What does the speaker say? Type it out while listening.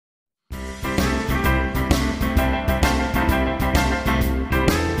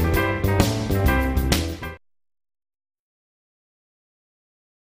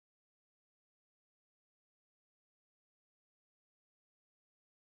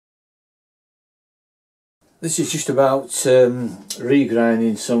This is just about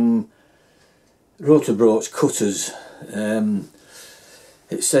regrinding some Rotabroach cutters.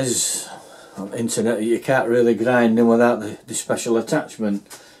 It says on the internet you can't really grind them without the special attachment.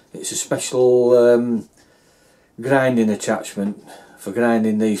 It's a special grinding attachment for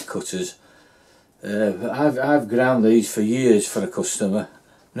grinding these cutters. I've ground these for years for a customer.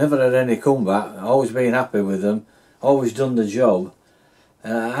 Never had any comeback. Always been happy with them. Always done the job.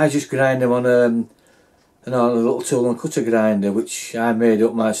 I just grind them on a little tool and cutter grinder which I made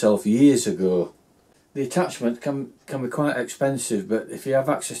up myself years ago. The attachment can be quite expensive, but if you have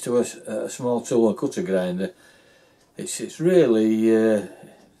access to a small tool and cutter grinder, it's really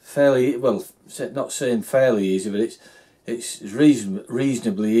fairly, well, not saying fairly easy, but it's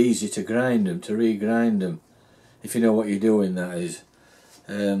reasonably easy to grind them, to regrind them, if you know what you're doing, that is.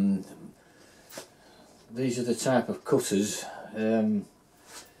 These are the type of cutters.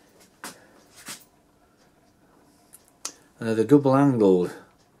 They're double angled.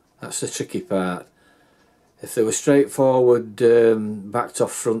 That's the tricky part. If they were straightforward, backed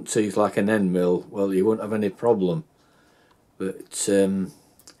off front teeth like an end mill, well, you wouldn't have any problem. But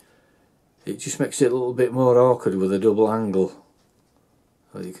it just makes it a little bit more awkward with a double angle,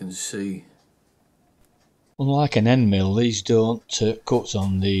 as you can see. Unlike an end mill, these don't cut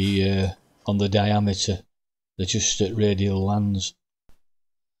on the diameter. They're just at radial lands.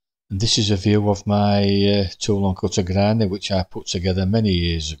 And this is a view of my tool and cutter grinder, which I put together many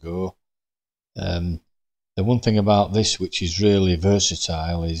years ago. The one thing about this, which is really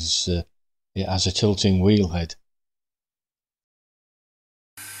versatile, is it has a tilting wheel head.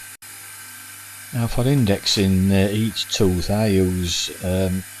 Now, for indexing each tooth, I use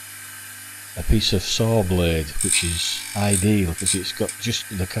a piece of saw blade, which is ideal because it's got just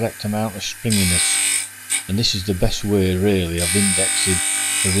the correct amount of springiness, and this is the best way really of indexing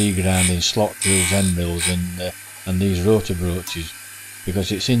for regrinding slot drills, end mills and these Rotabroaches,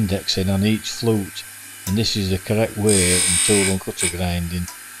 because it's indexing on each flute, and this is the correct way in tool and cutter grinding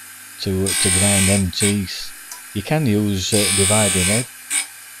to grind end teeth. You can use dividing head,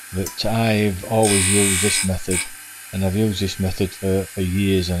 but I've always used this method, and I've used this method for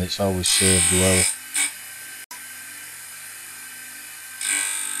years, and it's always served well.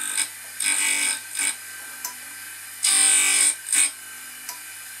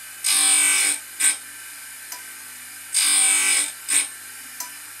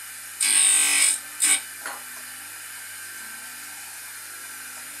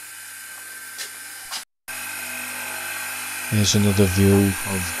 Here's another view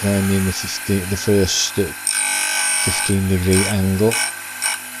of grinding the first 15-degree angle.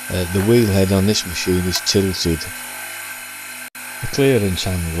 The wheel head on this machine is tilted. The clearance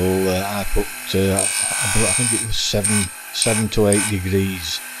angle I put, I think it was 7 to 8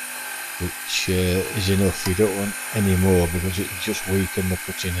 degrees, which is enough. You don't want any more because it just weakens the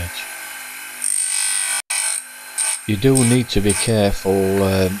cutting edge. You do need to be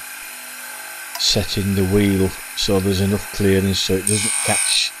careful setting the wheel so there's enough clearance so it doesn't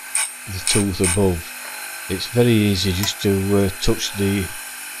catch the tooth above. It's very easy just to touch the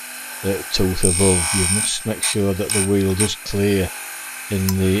tooth above. You must make sure that the wheel does clear in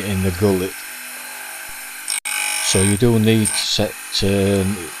the gullet. So you do need to set a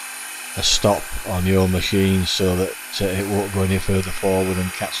stop on your machine so that it won't go any further forward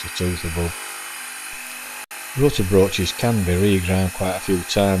and catch the tooth above. Rotabroaches can be reground quite a few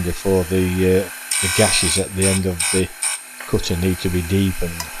times before the gashes at the end of the cutter need to be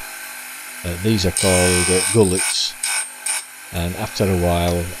deepened. These are called gullets, and after a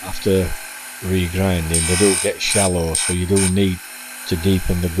while, after regrinding, they do get shallow, so you do need to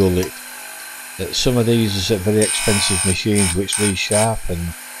deepen the gullet. Some of these very expensive machines which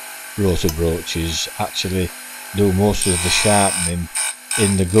resharpen Rotabroaches actually do most of the sharpening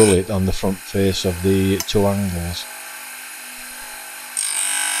in the gullet on the front face of the two angles.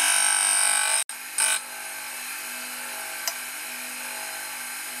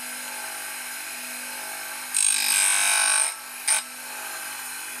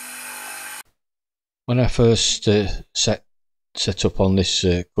 When I first set up on this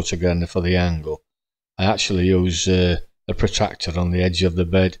cutter grinder for the angle, I actually use a protractor on the edge of the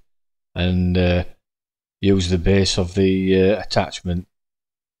bed and use the base of the attachment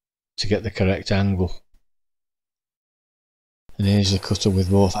to get the correct angle. And here's the cutter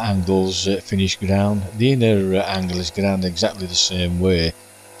with both angles finished ground. The inner angle is ground exactly the same way,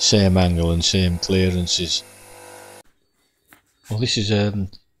 same angle and same clearances. Well, this is a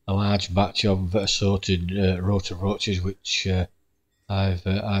large batch of assorted Rotabroaches which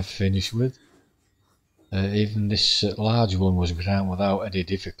I've finished with. Even this large one was ground without any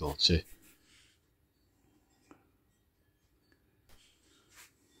difficulty.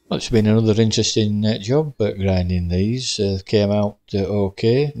 Well, it's been another interesting job grinding these. Came out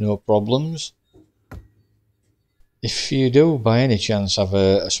okay, no problems. If you do by any chance have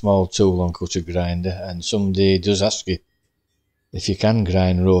a small tool and cutter grinder and somebody does ask you if you can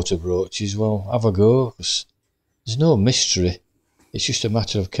grind Rotabroaches, well, have a go, 'cause there's no mystery. It's just a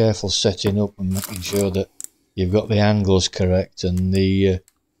matter of careful setting up and making sure that you've got the angles correct and the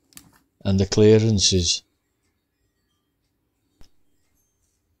clearances.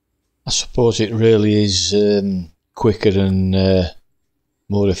 I suppose it really is quicker and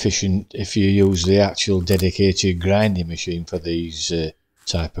more efficient if you use the actual dedicated grinding machine for these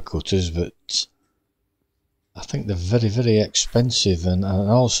type of cutters, but I think they're very, very expensive, and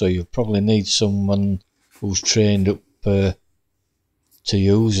also you probably need someone who's trained up to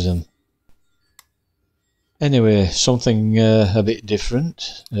use them. Anyway, something a bit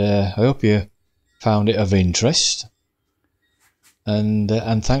different. I hope you found it of interest, and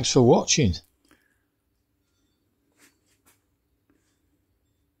thanks for watching.